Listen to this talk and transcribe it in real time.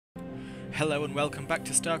Hello and welcome back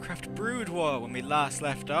to StarCraft Brood War. When we last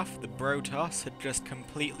left off, the Brotos had just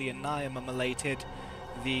completely annihilated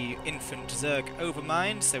the infant Zerg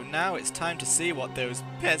overmind, so now it's time to see what those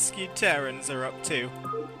pesky Terrans are up to.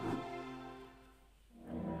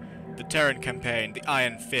 The Terran campaign, the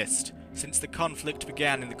Iron Fist. Since the conflict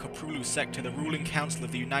began in the Koprulu sector, the ruling council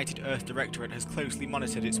of the United Earth Directorate has closely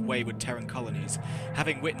monitored its wayward Terran colonies.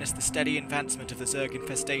 Having witnessed the steady advancement of the Zerg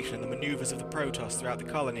infestation and the maneuvers of the Protoss throughout the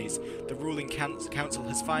colonies, the ruling council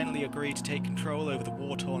has finally agreed to take control over the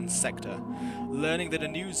war-torn sector. Learning that a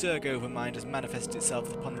new Zerg overmind has manifested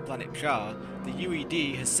itself upon the planet Jar, the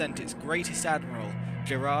UED has sent its greatest admiral,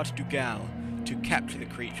 DuGalle, to capture the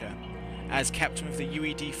creature. As captain of the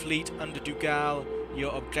UED fleet under DuGalle,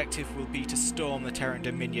 your objective will be to storm the Terran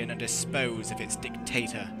Dominion and dispose of its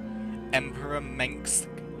dictator, Emperor Menx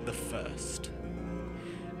I.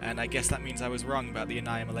 And I guess that means I was wrong about the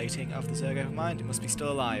annihilating of the Zerg overmind. It must be still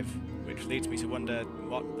alive, which leads me to wonder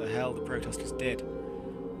what the hell the Protoss just did.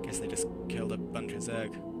 Guess they just killed a bunch of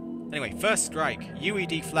Zerg. Anyway, first strike,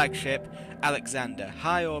 UED flagship Alexander,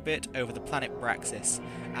 high orbit over the planet Braxis,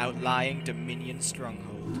 outlying Dominion stronghold.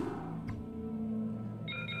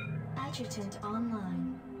 Adjutant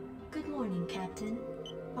online. Good morning, Captain.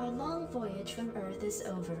 Our long voyage from Earth is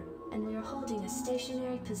over, and we are holding a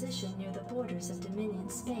stationary position near the borders of Dominion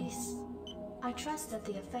space. I trust that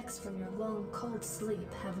the effects from your long, cold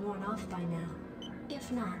sleep have worn off by now.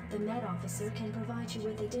 If not, the Med Officer can provide you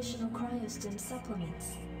with additional cryostim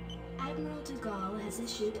supplements. Admiral DuGalle has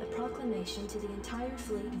issued a proclamation to the entire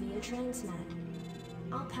fleet via transmat.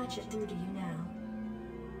 I'll patch it through to you now.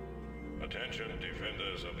 Attention,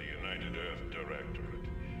 defenders of the United Earth Directorate.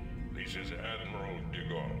 This is Admiral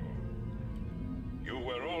DuGalle. You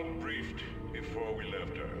were all briefed before we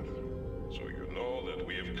left Earth, so you know that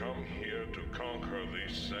we have come here to conquer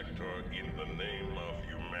this sector in the name of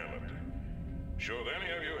humanity. Should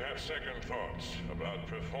any of you have second thoughts about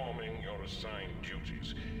performing your assigned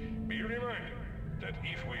duties, be reminded that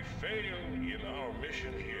if we fail in our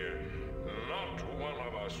mission here, not one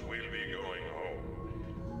of us will be going home.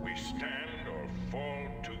 We stand or fall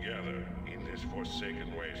together in this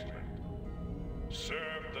forsaken wasteland.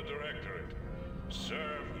 Serve the Directorate.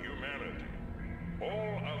 Serve humanity.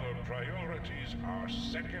 All other priorities are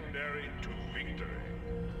secondary to victory.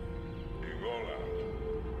 DuGalle out.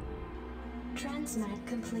 Transmat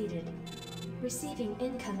completed. Receiving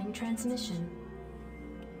incoming transmission.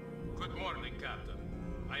 Good morning, Captain.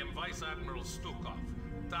 I am Vice Admiral Stukov,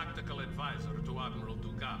 Tactical Advisor to Admiral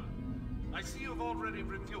DuGalle. I see you've already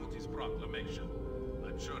reviewed his proclamation.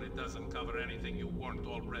 I'm sure it doesn't cover anything you weren't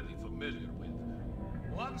already familiar with.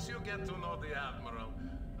 Once you get to know the Admiral,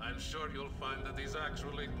 I'm sure you'll find that he's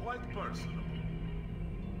actually quite personable.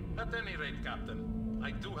 At any rate, Captain,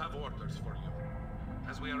 I do have orders for you.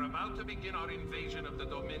 As we are about to begin our invasion of the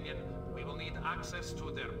Dominion, we will need access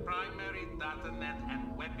to their primary data net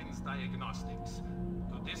and weapons diagnostics.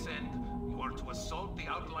 To this end, you are to assault the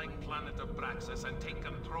outlying planet of Braxis and take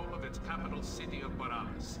control of its capital city of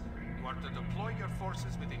Boralis. You are to deploy your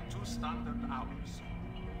forces within 2 standard hours.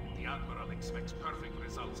 The Admiral expects perfect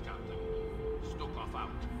results, Captain. Stukov out.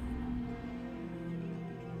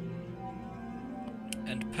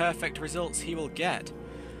 And perfect results he will get.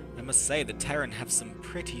 I must say the Terran have some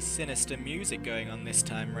pretty sinister music going on this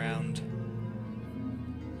time round.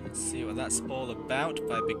 Let's see what that's all about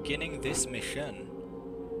by beginning this mission.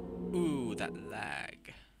 Ooh, that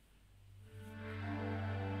lag.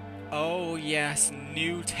 Oh yes,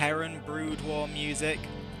 new Terran Brood War music.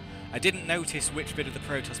 I didn't notice which bit of the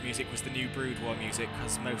Protoss music was the new Brood War music,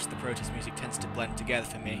 because most of the Protoss music tends to blend together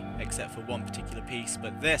for me, except for one particular piece,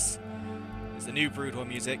 but this is the new Brood War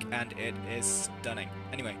music, and it is stunning.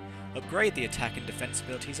 Anyway, upgrade the attack and defense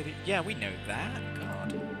abilities of it. Yeah, we know that.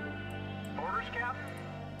 God. Orders, Captain?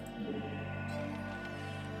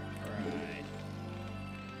 Right.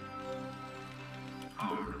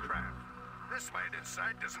 Oh, crap. This landing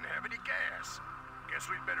site doesn't have any gas. Guess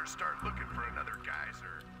we'd better start looking for another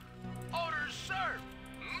geyser. Orders, sir!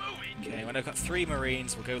 Moving! Okay, when I've got 3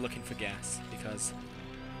 Marines, we'll go looking for gas, because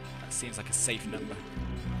that seems like a safe number.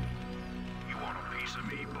 You want a piece of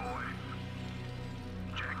me, boy?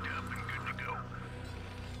 Jacked up and good to go.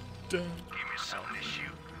 Dun, Give me something to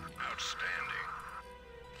shoot. Outstanding.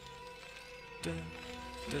 dun,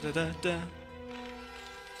 da da da da.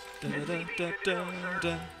 Da da da da da da.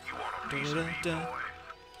 You want a piece of me, boy?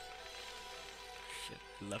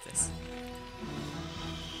 Shit, love this.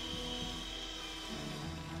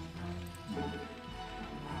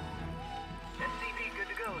 SCV good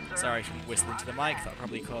to go, sir. Sorry from whistling to the mic, that'll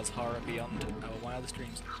probably cause horror beyond our wildest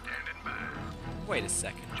dreams. Standing by. Wait a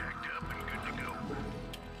second. Jacked up and good to go.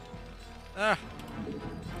 Ah!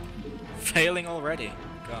 Failing already.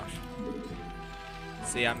 Gosh.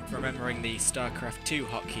 See, I'm remembering the StarCraft 2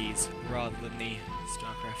 hotkeys rather than the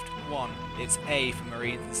StarCraft 1. It's A for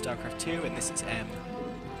Marines in StarCraft 2, and this is M.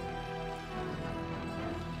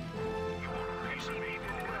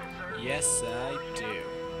 Yes, I do.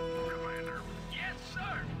 Commander. Yes,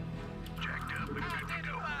 sir. Jacked up and good to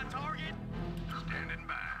go. Target. Standing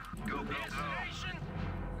by. Go, go, go.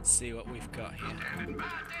 Let's see what we've got here. Standing by.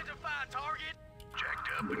 Identify target. Jacked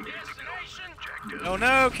up and good to go. Jacked up. Oh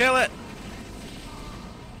no, kill it!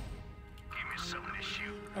 Give me something to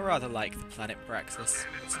shoot. I rather like the planet Braxis.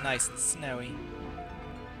 It's nice and snowy.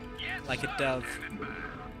 Like a dove.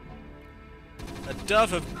 A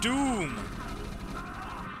dove of doom!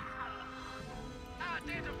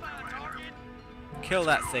 Kill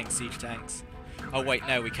that thing, siege tanks. Oh wait,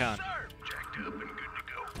 no, we can't.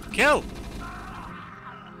 Kill!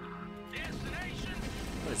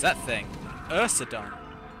 What is that thing? Ursadon.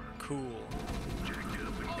 Cool.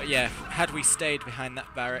 But yeah, had we stayed behind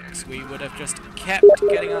that barracks, we would have just kept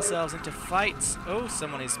getting ourselves into fights. Oh,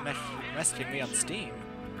 someone is messaging me on Steam.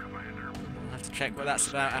 I'll have to check what that's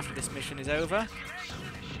about after this mission is over.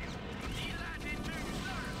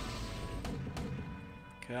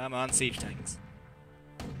 Come on, siege tanks.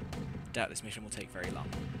 Doubt this mission will take very long.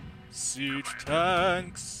 Siege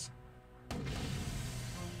tanks!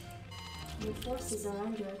 Your forces are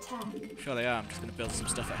under attack. Sure they are. I'm just going to build some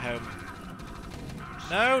stuff at home.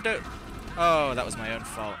 No, don't... Oh, that was my own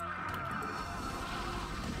fault.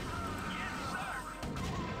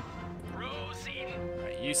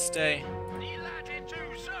 Right, you stay.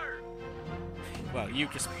 Well, you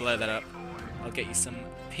just blow that up. I'll get you some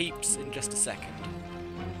peeps in just a second.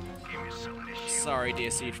 Sorry,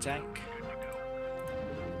 dear siege tank.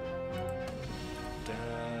 Da,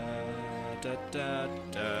 da, da,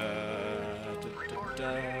 da,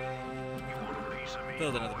 da.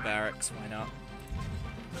 Build another barracks, why not?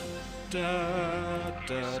 Da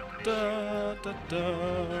da da da da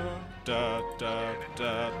da da da da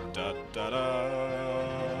da da da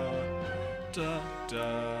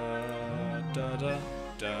da da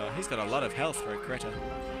da. He's got a lot of health for a critter.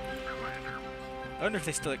 I wonder if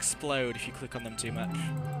they still explode if you click on them too much.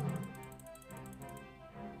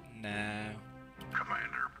 No.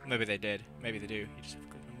 Maybe they did. Maybe they do. You just have to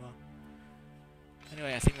click them well.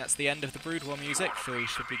 Anyway, I think that's the end of the Brood War music, so we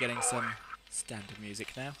should be getting some standard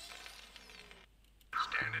music now.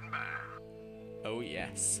 Standing by. Oh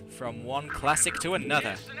yes. From one classic to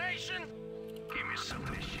another. Give me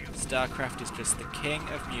something to shoot. StarCraft is just the king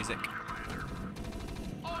of music.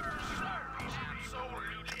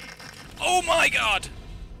 Oh my god!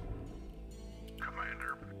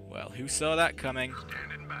 Commander. Well, who saw that coming?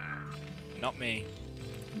 Standing by. Not me.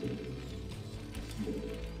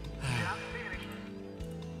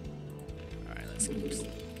 Alright, let's get some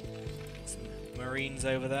Marines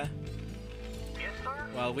over there.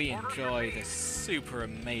 While we enjoy the super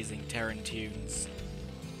amazing Terran tunes.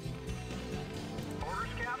 You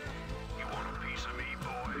want a piece of me,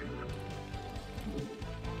 boy?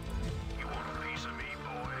 You want a piece of me,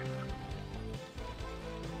 boy?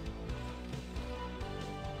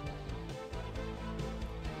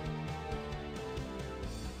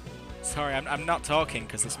 Sorry, I'm not talking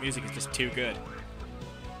because this music is just too good.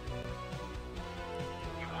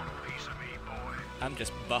 You want a piece of me, boy? I'm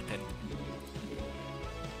just bopping.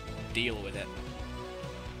 Deal with it.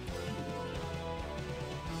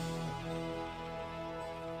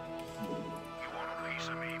 You want a piece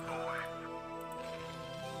of me, boy?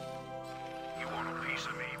 You want a piece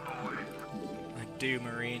of me, boy? I do,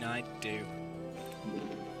 Marine, I do.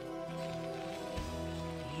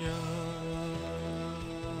 You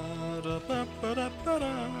want a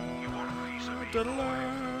piece of me,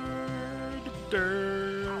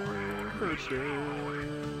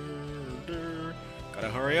 Gotta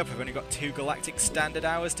hurry up, I've only got 2 galactic standard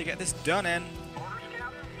hours to get this done in. Orders,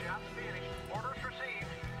 Captain. Job's finished. Orders received.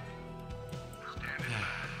 Standing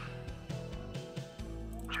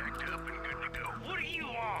by. Jacked up and good to go. What do you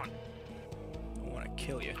want? I wanna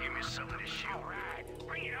kill you. Give me something to shoot. All right,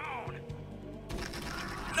 bring it on.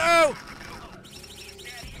 No!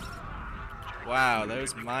 Wow,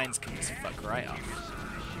 those mines can just fuck right off.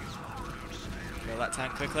 Kill that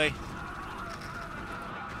tank quickly.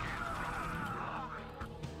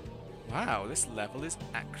 Wow, this level is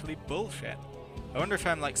actually bullshit. I wonder if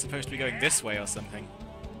I'm like supposed to be going this way or something.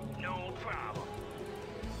 No problem.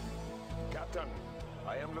 Captain,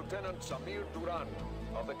 I am Lieutenant Samir Duran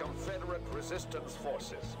of the Confederate Resistance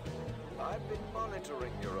Forces. I've been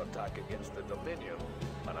monitoring your attack against the Dominion,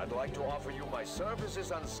 and I'd like to offer you my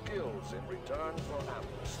services and skills in return for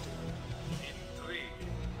amnesty. Intrigue.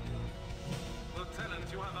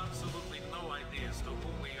 absolutely no idea as to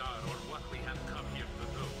who we are or what we have come here to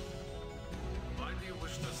do. Why do you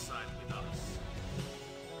wish to side with us?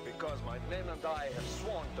 Because my men and I have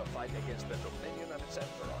sworn to fight against the Dominion and its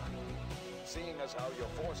Emperor. Seeing as how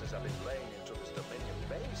your forces have been laying into this Dominion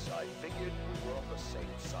base, I figured we were on the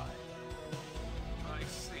same side. I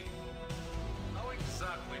see. How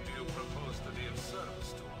exactly do you propose to be of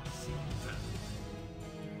service to us, Lieutenant?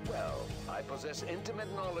 Well, I possess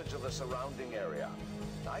intimate knowledge of the surrounding area.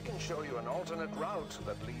 I can show you an alternate route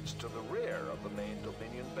that leads to the rear of the main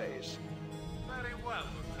Dominion base. Very well,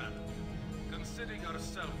 Lieutenant. Consider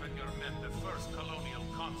yourself and your men the first colonial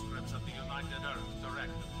conscripts of the United Earth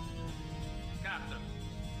Directorate. Captain,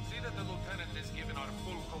 see that the Lieutenant is given our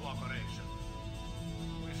full cooperation.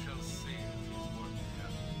 We shall see if he's working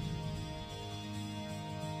out.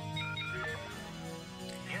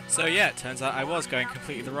 So yeah, it turns out I was going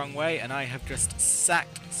completely the wrong way, and I have just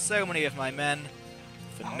sacked so many of my men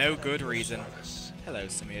for no good reason. Hello,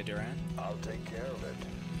 Samir Duran. I'll take care of it.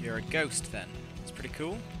 You're a ghost then. It's pretty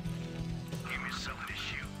cool. Give me something to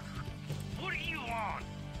shoot. What do you want?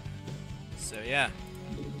 So yeah.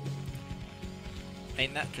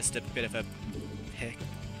 Ain't that just a bit of a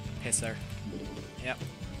pisser? Yep.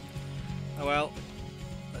 Oh well.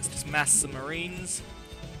 Let's just mass some Marines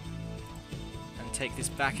and take this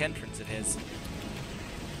back entrance of his.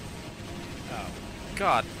 Oh,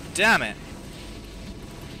 god damn it!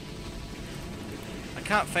 I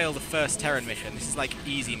can't fail the first Terran mission. This is like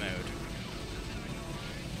easy mode.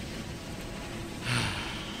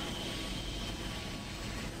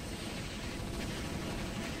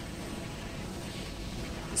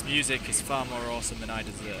 This music is far more awesome than I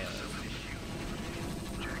deserve.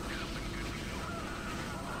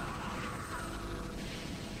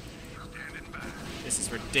 This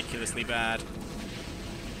is ridiculously bad.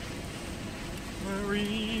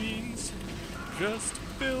 Marines, just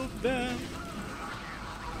build them.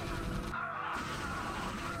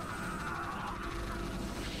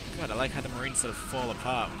 God, I like how the Marines sort of fall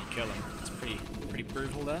apart when you kill them. It's pretty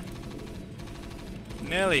brutal there.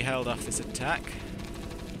 Nearly held off this attack.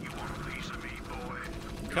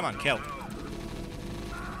 Come on, kill.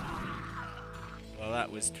 Well,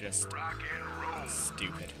 that was just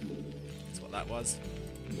stupid. That's what that was.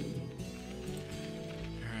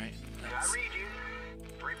 Alright. I read you.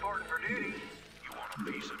 Reporting for duty. You want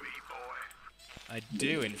a piece of me, boy? I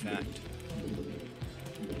do, in fact.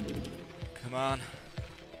 Come on.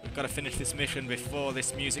 We've got to finish this mission before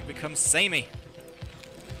this music becomes samey.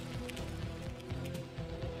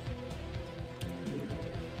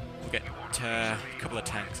 We'll get a couple of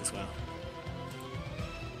tanks as well.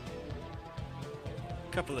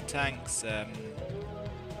 A couple of tanks. I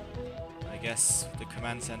guess the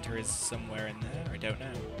command center is somewhere in there. I don't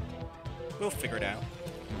know. We'll figure it out.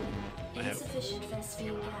 I hope. Insufficient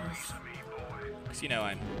Vespene gas. Because you know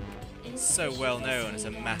I'm so well known as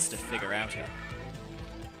a master figure-outer.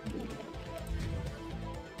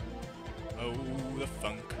 Oh, the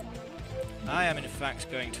funk. I am in fact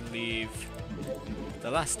going to leave the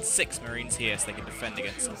last 6 Marines here so they can defend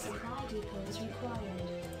against something. Supply depots required.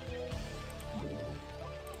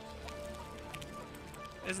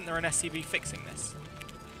 Isn't there an SCV fixing this?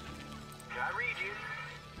 I read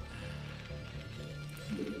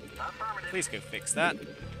you. Affirmative. Please go fix that.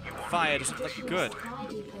 Fire doesn't look good. Supply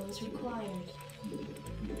depots required.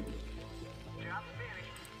 Job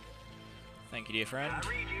finished. Thank you, dear friend. I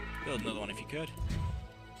read you. Build another one if you could.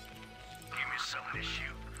 Give me something to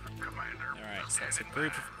shoot, Commander. Alright, so that's a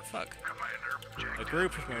group of... Fuck. Commander. A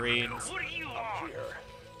group of Marines. What do you want?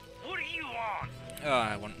 What do you want? Oh,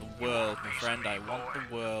 I want the world, my friend. I want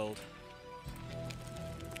the world.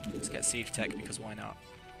 Let's get siege tech because why not?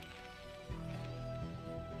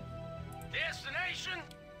 Destination.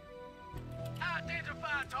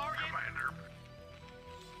 Identify target. Commander.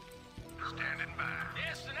 Standing by.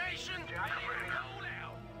 Destination. Hold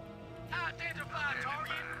out. Identify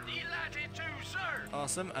target. Delighted to, sir.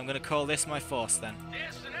 Awesome. I'm going to call this my force then.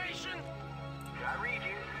 Destination. I read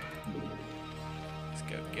you. Let's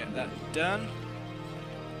go get that done.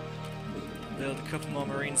 Build a couple more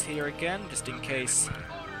Marines here again, just in case.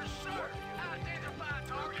 Orders, sir. Identify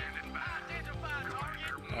target. Identify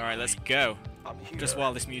target. Alright, let's go. I'm here. Just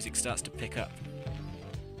while this music starts to pick up.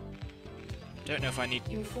 Don't know if I need...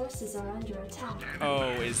 Your forces are under attack.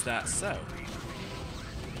 Oh, is that so?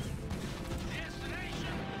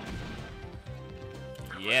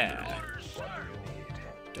 Yeah. Orders, sir.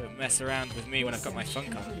 Don't mess around with me when I've got my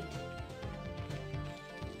funk on. Complete.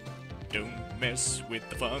 Don't mess with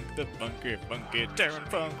the funky Terran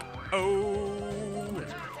funk. Oh,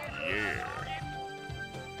 yeah.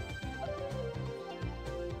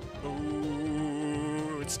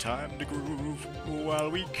 Oh, It's time to groove while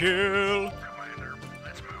we kill. Commander,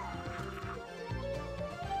 let's move.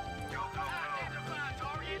 Go, go, go. Identify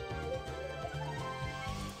target.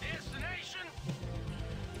 Destination.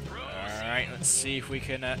 Alright, let's see if we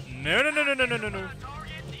can... No. Target delighted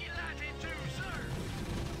to, sir.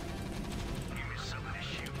 Give me something to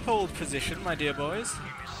shoot. Hold position, my dear boys, Give me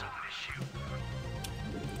something to shoot.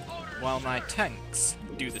 Orders, while my sir. tanks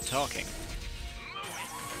do the talking.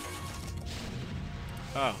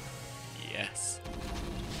 Oh, yes.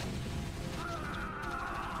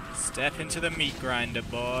 Step into the meat grinder,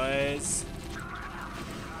 boys.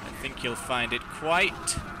 I think you'll find it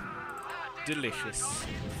quite delicious.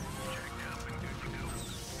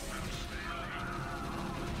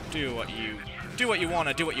 Do what you want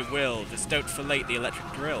to, do what you will. Just don't fillet the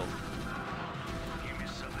electric drill. Give me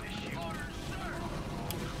something to shoot. Orders, sir.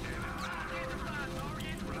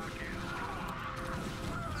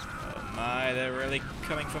 Oh my, they're really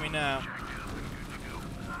coming for me now.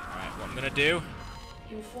 Alright, what I'm gonna do...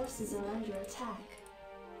 Your forces are under attack.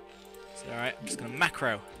 It's alright, I'm just gonna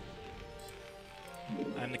macro.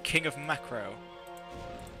 I'm the king of macro.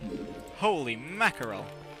 Holy mackerel!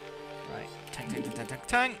 Right, tank.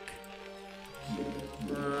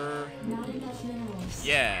 Not enough minerals.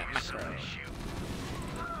 Yeah, macro.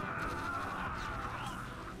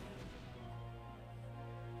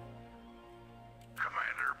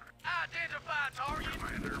 Commander. Identify target.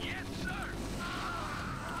 Commander. Yes, sir.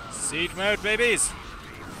 Siege mode, babies!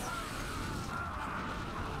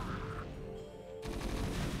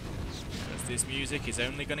 Because this music is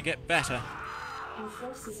only gonna get better. Your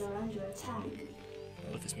forces are under attack.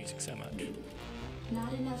 I love this music so much.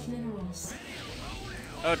 Not enough minerals.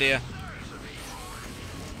 Oh dear.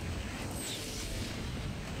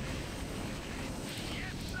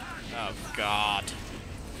 Oh god.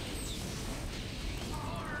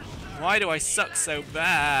 Why do I suck so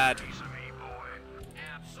bad? Piece of me, boy.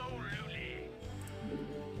 Absolutely.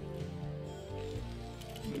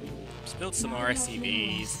 Just build some more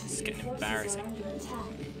SCVs. It's getting Your forces embarrassing. are under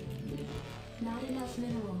attack. Not enough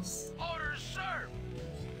minerals. Orders, sir.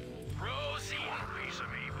 Rosie. You want a piece of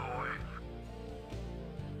me, boy?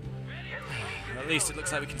 At least it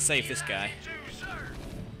looks like we can save this guy. Two, sir.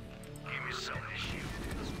 Give me something to shoot.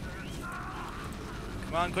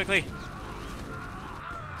 Come on, quickly.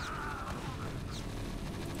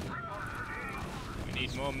 We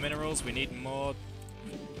need more minerals. We need more...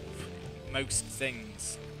 most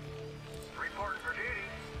things. Report for duty.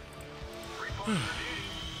 Report for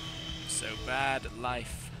duty. So bad at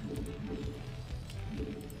life.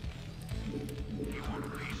 You want a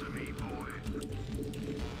piece of me, boy?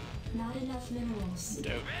 Not enough minerals.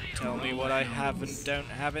 Don't tell me what I have and don't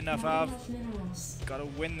have enough Not of. enough minerals. Gotta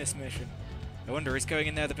win this mission. I wonder, is going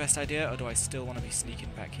in there the best idea, or do I still want to be sneaking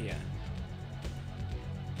back here?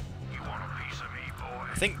 You want a piece of me, boy?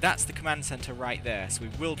 I think that's the command center right there, so we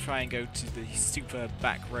will try and go to the super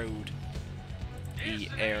back road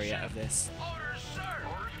area of this. Orders, sir.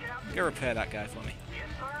 Orders, Captain. Go repair that guy for me. Yes,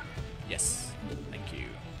 sir. Yes, thank you.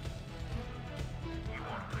 You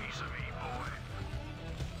want a piece of me, boy?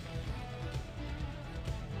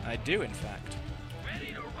 I do, in fact.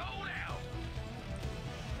 Ready to roll out.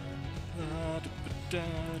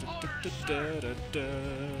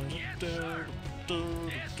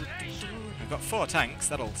 I've got 4 tanks,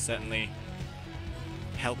 that'll certainly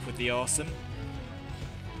help with the awesome. You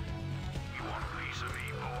want a piece of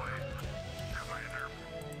me, boy? Commander,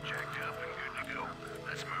 jacked up and good to go.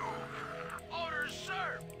 Let's move. Orders,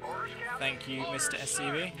 sir. Orders, Captain. Thank you, Mr.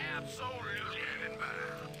 SCV. Absolutely. Standing by.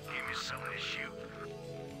 Give me something to shoot.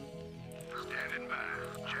 Standing by.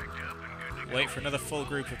 Jacked up and good to go. Wait for another full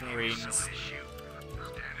group of Marines, Something to shoot.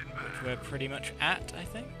 Standing by. which we're pretty much at, I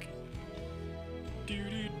think.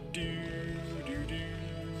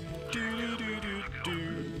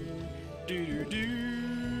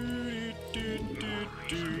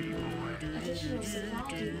 Additional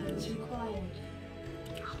supply depots required.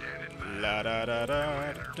 La da da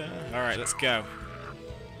da da. Alright, let's go.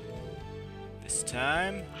 This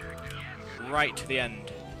time, right to the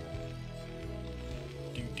end.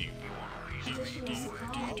 Additional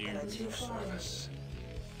supply depots required.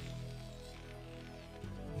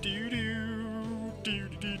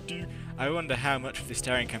 I wonder how much of this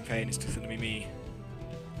Terran campaign is just going to be me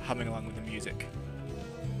humming along with the music.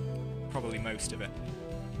 Probably most of it.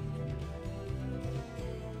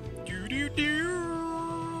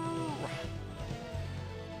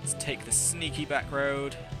 Let's take the sneaky back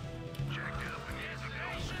road.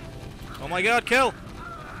 Oh my god, kill!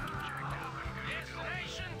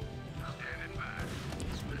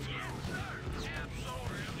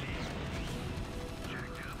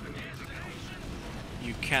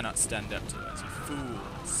 You cannot stand up to us, you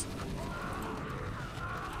fools.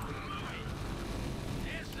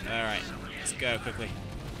 Alright, let's go quickly.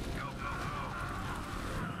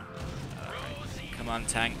 Alright, come on,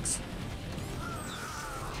 tanks.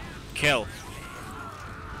 Kill.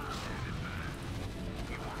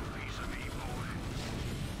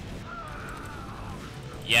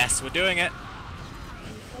 Yes, we're doing it.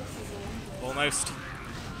 Almost.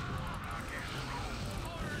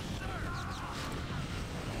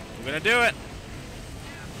 We're gonna do it.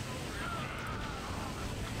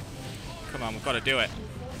 Come on, we've got to do it.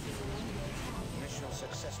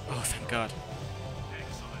 Oh, thank God.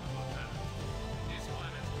 Excellent, Lieutenant. This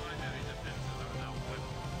planet's primary defenses are now equipped.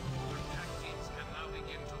 Our attack teams can now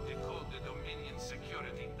begin to decode the Dominion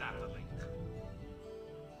security data link.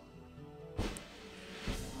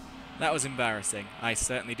 That was embarrassing. I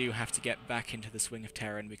certainly do have to get back into the swing of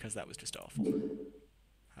Terran because that was just awful.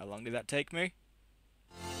 How long did that take me?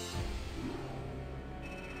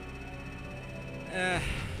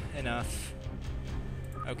 Enough.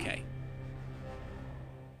 Okay.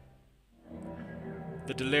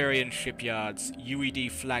 The Delirian shipyards,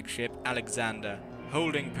 UED flagship Alexander,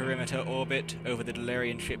 holding perimeter orbit over the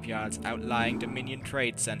Delirian shipyards outlying Dominion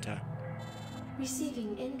Trade Center.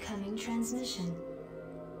 Receiving incoming transmission.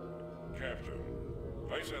 Captain,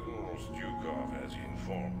 Vice Admiral Stukov has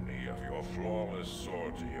informed me of your flawless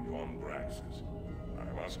sortie upon Braxis.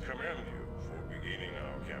 I must commend you for beginning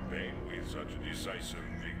our campaign with such a decisive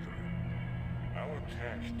victory. Our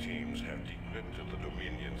attack teams have decrypted the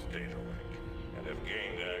Dominion's data link and have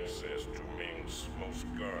gained access to Ming's most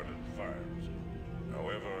guarded files.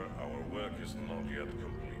 However, our work is not yet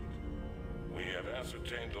complete. We have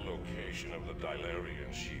ascertained the location of the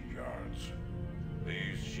Dilarian shipyards.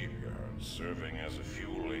 These shipyards, serving as a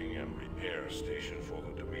fueling and repair station for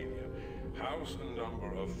the Dominion, house a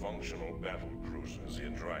number of functional battle cruisers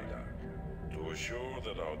in dry dock. To assure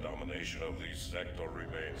that our domination of this sector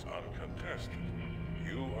remains uncontested,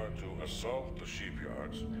 you are to assault the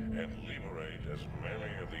shipyards and liberate as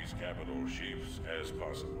many of these capital ships as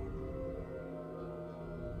possible.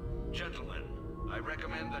 Gentlemen, I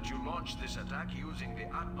recommend that you launch this attack using the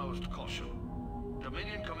utmost caution.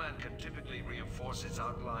 Dominion Command can typically reinforce its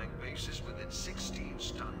outlying bases within 16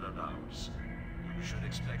 standard hours. You should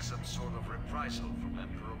expect some sort of reprisal from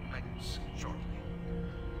Emperor Mengsk shortly.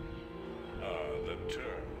 The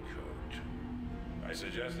turncoat. I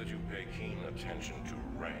suggest that you pay keen attention to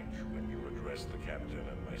rank when you address the captain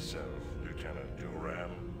and myself, Lieutenant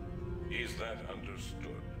Duran. Is that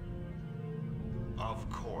understood? Of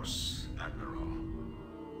course, Admiral.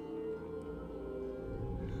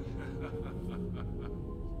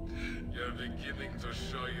 You're beginning to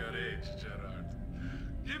show your age, Gerard.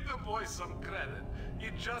 Give the boy some credit. He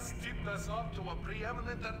just tipped us off to a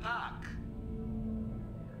preeminent attack.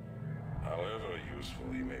 However useful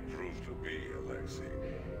he may prove to be, Alexei,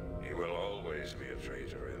 he will always be a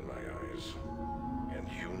traitor in my eyes. And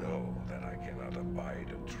you know that I cannot abide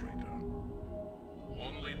a traitor.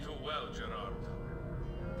 Only too well, Gerard.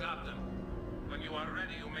 Captain, when you are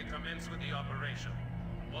ready, you may commence with the operation.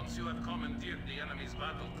 Once you have commandeered the enemy's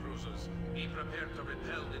battle cruisers, be prepared to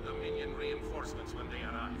repel the Dominion reinforcements when they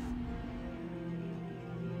arrive.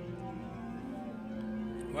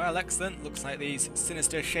 Well, excellent. Looks like these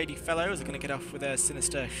sinister, shady fellows are going to get off with their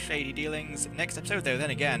sinister, shady dealings next episode, though. Then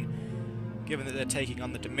again, given that they're taking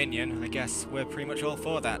on the Dominion, I guess we're pretty much all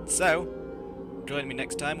for that. So, join me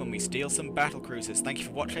next time when we steal some battle cruisers. Thank you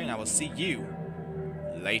for watching, and I will see you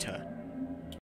later.